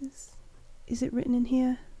 Is it written in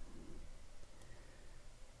here?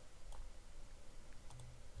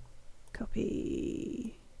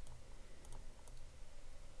 Copy.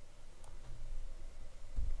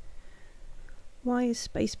 Why is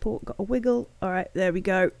Spaceport got a wiggle? Alright, there we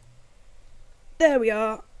go. There we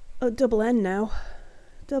are. Oh, double N now.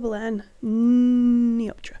 Double N.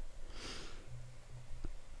 Neoptra.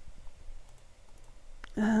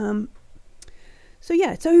 So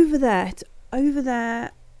yeah, it's over there. It's over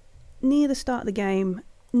there, near the start of the game,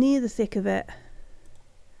 near the thick of it.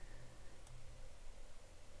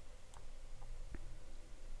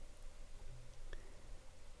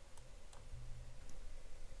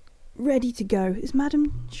 Ready to go. Is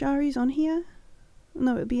Madame Shari's on here?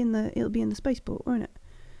 No, it'll be in the spaceport, won't it?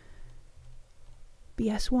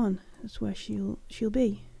 BS1. That's where she'll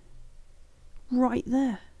be. Right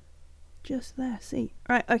there. Just there, see.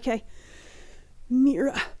 Right, okay.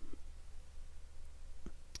 Mirror.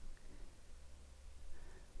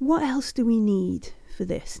 What else do we need for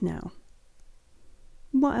this now?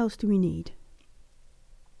 What else do we need?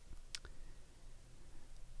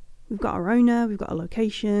 We've got our owner, we've got a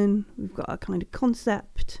location, we've got a kind of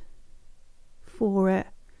concept for it.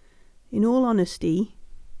 In all honesty,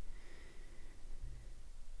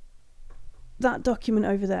 that document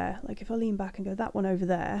over there, like if I lean back and go, that one over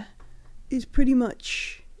there, is pretty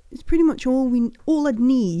much all I'd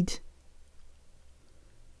need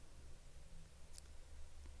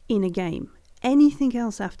in a game. Anything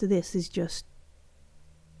else after this is just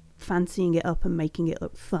fancying it up and making it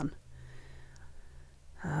look fun.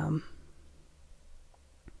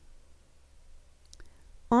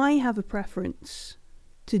 I have a preference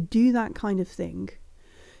to do that kind of thing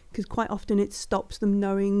because quite often it stops them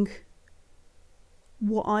knowing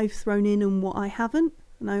what I've thrown in and what I haven't.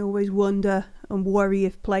 And I always wonder and worry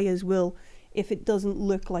if players will, if it doesn't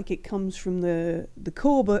look like it comes from the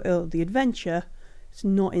core book or the adventure, it's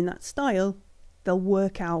not in that style, they'll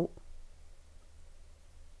work out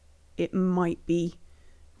it might be,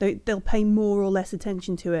 they'll pay more or less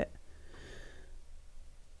attention to it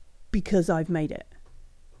because I've made it.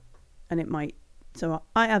 And it might, so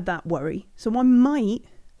I have that worry. So I might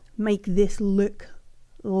make this look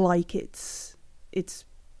like it's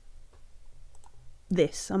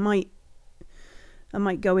this. I might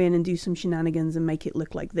go in and do some shenanigans and make it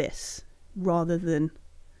look like this rather than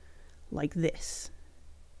like this.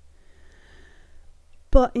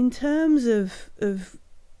 But in terms of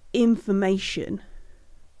information,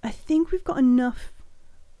 I think we've got enough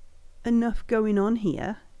going on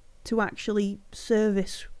here to actually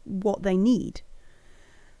service what they need.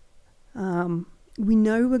 We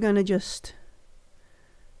know we're going to just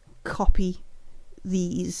copy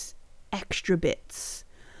these extra bits.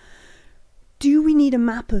 Do we need a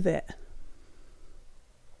map of it?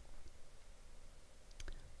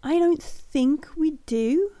 I don't think we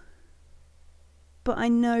do, but I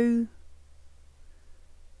know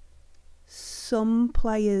some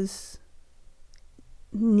players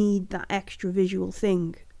need that extra visual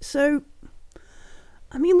thing. So,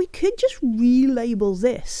 I mean, we could just relabel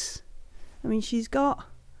this. I mean, she's got,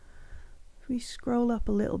 if we scroll up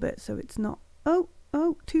a little bit so it's not, oh,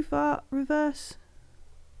 too far, reverse.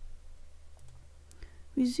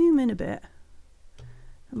 We zoom in a bit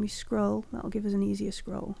and we scroll, that'll give us an easier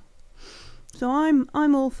scroll. So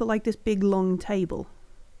I'm all for like this big long table.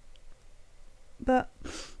 But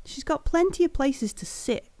she's got plenty of places to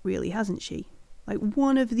sit, really, hasn't she? Like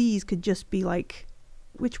one of these could just be like,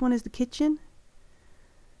 which one is the kitchen?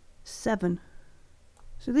 7.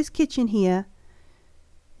 So this kitchen here,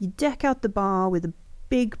 you deck out the bar with the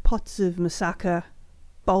big pots of moussaka,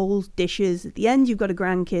 bowls, dishes. At the end you've got a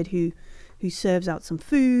grandkid who serves out some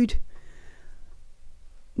food.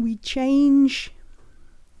 We change.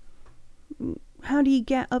 How do you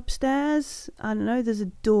get upstairs? I don't know, there's a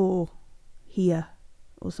door here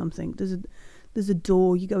or something. There's a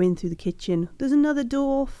door, you go in through the kitchen. There's another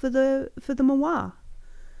door for the Mawar.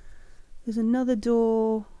 There's another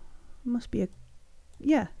door, must be a,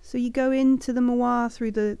 yeah, so you go into the Mawar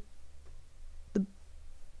through the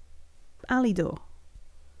alley door.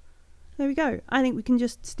 There we go. I think we can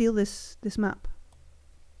just steal this map.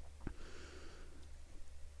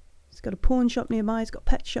 It's got a pawn shop nearby, it's got a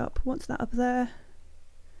pet shop. What's that up there?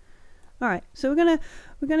 Alright, so we're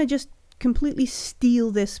gonna just completely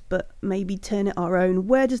steal this but maybe turn it our own.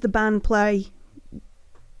 Where does the band play?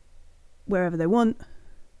 Wherever they want.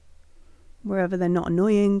 Wherever they're not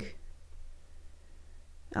annoying.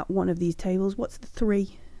 at one of these tables. What's the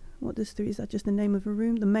 3? What does 3? Is that just the name of a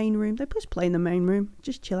room? The main room. They just play in the main room.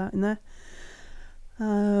 Just chill out in there.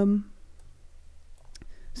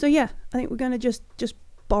 So yeah, I think we're going to just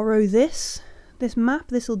borrow this map.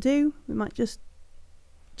 This will do. We might just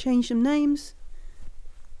change some names.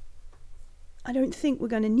 I don't think we're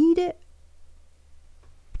going to need it.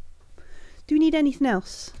 Do we need anything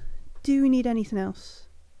else? Do we need anything else?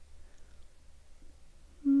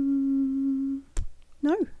 No.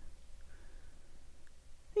 I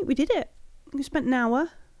think we did it. We spent an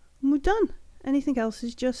hour and we're done. Anything else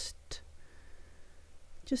is just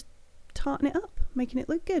tarting it up, making it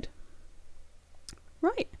look good.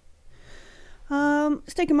 Right.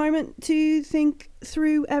 Let's take a moment to think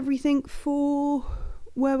through everything for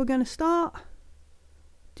where we're going to start.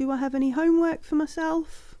 Do I have any homework for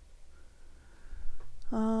myself?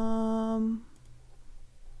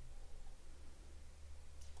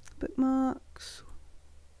 Bookmarks.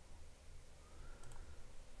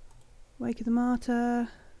 Wake of the Martyr.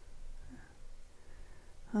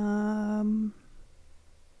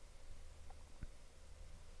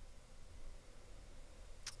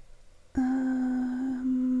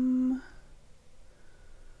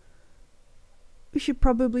 We should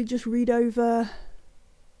probably just read over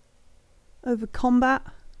combat.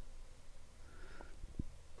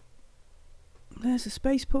 There's a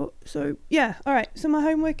spaceport. So yeah, all right. So my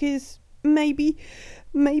homework is maybe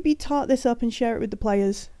tart this up and share it with the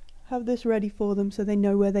players. Have this ready for them so they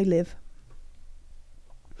know where they live.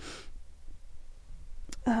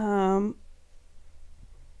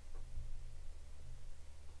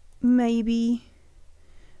 Maybe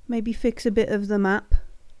fix a bit of the map.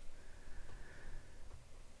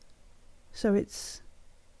 So it's,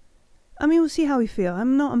 I mean, we'll see how we feel.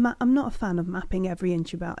 I'm not a fan of mapping every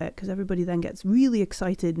inch about it, because everybody then gets really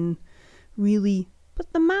excited and really,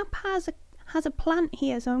 but the map has a plant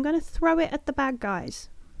here, so I'm going to throw it at the bad guys.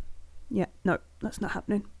 Yeah, no, that's not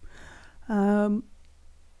happening. And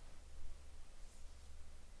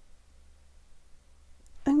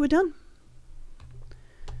we're done.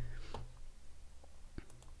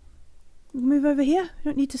 We'll move over here. We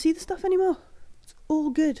don't need to see the stuff anymore. It's all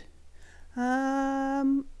good. I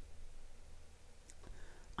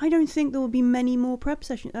don't think there will be many more prep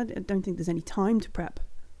sessions. I don't think there's any time to prep.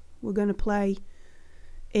 We're going to play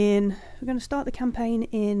in... We're going to start the campaign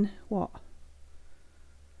in what?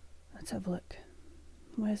 Let's have a look.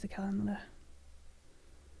 Where's the calendar?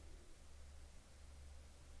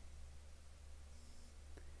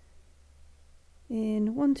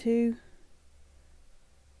 In 1, 2,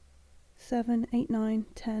 7, 8, 9,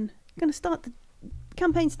 10. Going to start the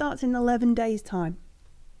campaign starts in 11 days time.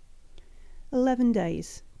 11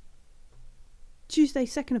 days. Tuesday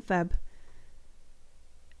 2nd of Feb,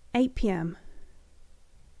 8 PM.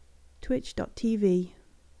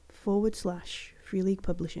 twitch.tv/Free League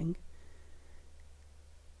Publishing.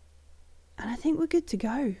 And I think we're good to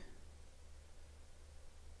go.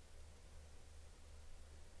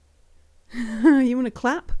 You want to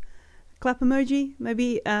clap? Clap emoji?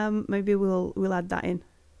 Maybe we'll add that in.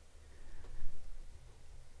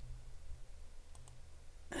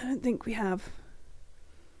 I don't think we have.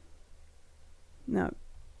 No,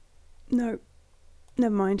 never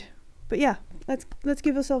mind. But yeah, let's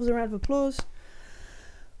give ourselves a round of applause.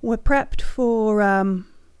 We're prepped for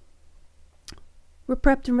we're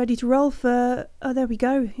prepped and ready to roll for. Oh, there we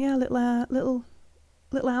go. Yeah, little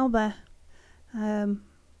owlbear.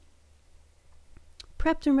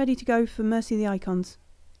 Prepped and ready to go for Mercy of the Icons.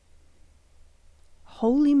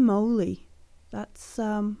 Holy moly, that's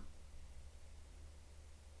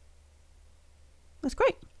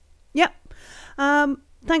great. Yep.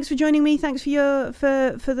 Thanks for joining me. Thanks for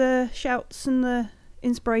the shouts and the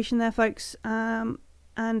inspiration there, folks. And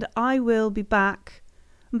I will be back.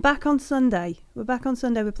 I'm back on Sunday. We're back on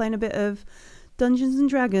Sunday. We're playing a bit of Dungeons and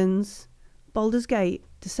Dragons, Baldur's Gate,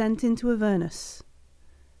 Descent into Avernus.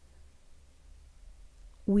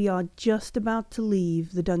 We are just about to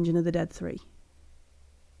leave the Dungeon of the Dead 3.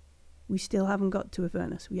 We still haven't got to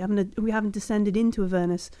Avernus. We haven't descended into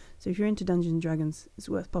Avernus. So if you're into Dungeons and Dragons, it's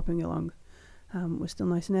worth popping along. We're still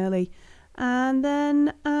nice and early. And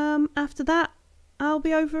then after that, I'll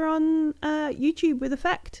be over on YouTube with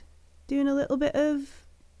Effect, doing a little bit of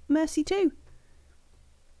Mercy 2.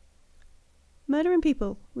 Murdering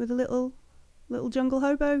people with a little jungle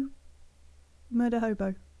hobo. Murder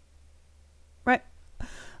hobo. Right.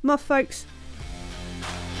 I'm off, folks.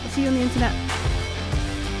 I'll see you on the internet.